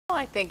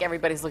I think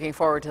everybody's looking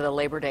forward to the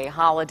Labor Day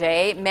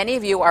holiday. Many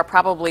of you are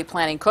probably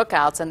planning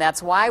cookouts, and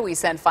that's why we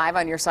sent 5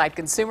 on Your Side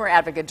consumer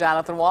advocate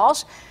Jonathan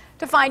Walsh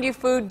to find you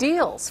food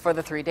deals for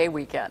the 3-day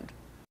weekend.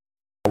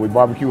 We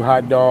barbecue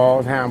hot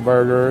dogs,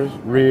 hamburgers,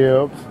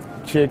 ribs,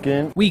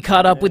 chicken. We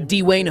caught up with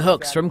Dwayne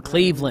Hooks from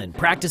Cleveland,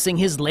 practicing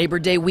his Labor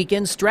Day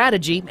weekend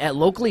strategy at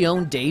locally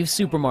owned Dave's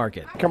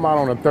Supermarket. Come out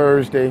on a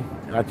Thursday,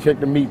 and I check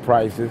the meat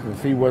prices and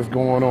see what's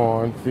going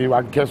on, see if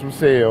I can catch some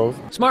sales.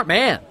 Smart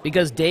man,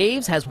 because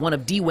Dave's has one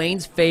of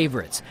Dwayne's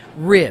favorites,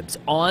 ribs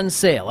on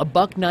sale,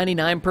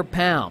 $1.99 per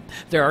pound.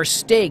 There are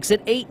steaks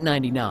at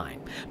 $8.99.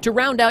 To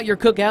round out your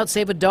cookout,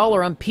 save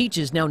 $1 on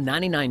peaches, now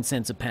 99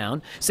 cents a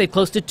pound. Save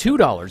close to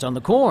 $2 on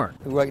the corn.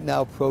 Right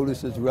now,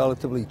 produce is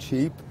relatively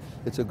cheap.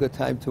 It's a good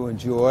time to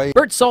enjoy.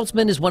 Bert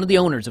Saltzman is one of the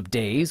owners of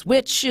Dave's,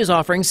 which is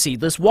offering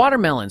seedless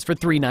watermelons for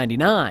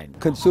 $3.99.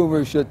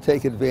 Consumers should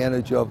take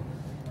advantage of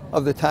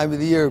the time of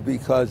the year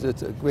because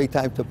it's a great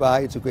time to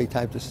buy, it's a great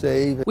time to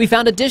save. We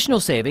found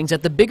additional savings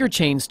at the bigger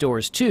chain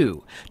stores,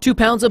 too. 2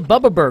 pounds of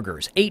Bubba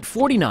Burgers,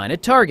 $8.49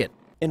 at Target.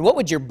 And what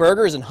would your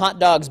burgers and hot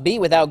dogs be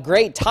without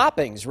great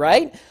toppings,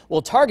 right?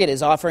 Well, Target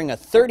is offering a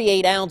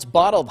 38-ounce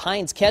bottle of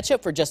Heinz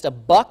ketchup for just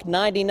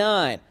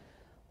 $1.99.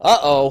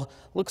 Uh-oh,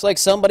 looks like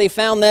somebody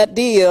found that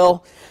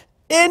deal.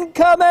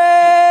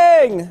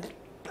 Incoming!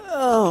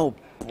 Oh,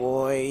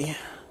 boy.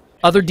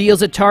 Other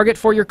deals at Target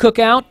for your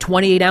cookout: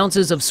 28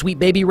 ounces of Sweet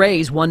Baby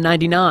Ray's,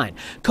 $1.99.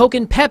 Coke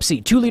and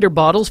Pepsi, 2-liter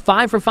bottles,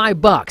 5 for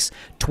 $5.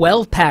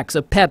 12 packs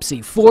of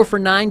Pepsi, 4 for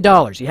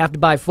 $9. You have to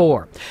buy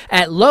 4.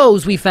 At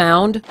Lowe's, we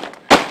found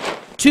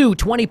 2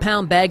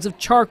 20-pound bags of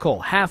charcoal,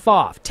 half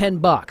off,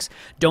 $10.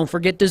 Don't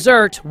forget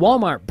dessert.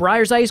 Walmart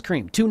Breyers ice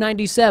cream,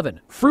 $2.97.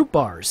 Fruit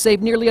bars,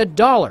 save nearly $1,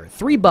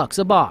 $3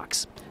 a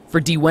box.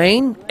 For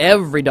Dwayne,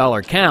 every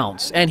dollar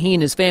counts, and he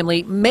and his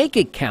family make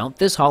it count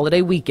this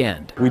holiday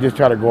weekend. We just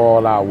try to go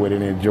all out with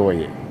it and enjoy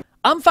it.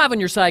 I'm 5 on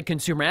Your Side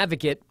consumer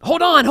advocate.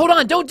 Hold on,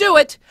 don't do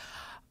it.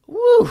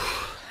 Woo,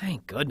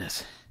 thank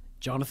goodness.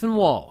 Jonathan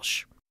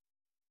Walsh.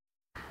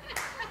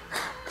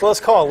 Close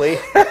call, Lee.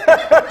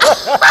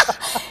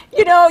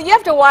 You know, you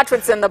have to watch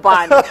what's in the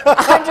bun.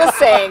 I'm just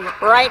saying,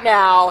 right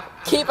now,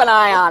 keep an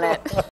eye on it.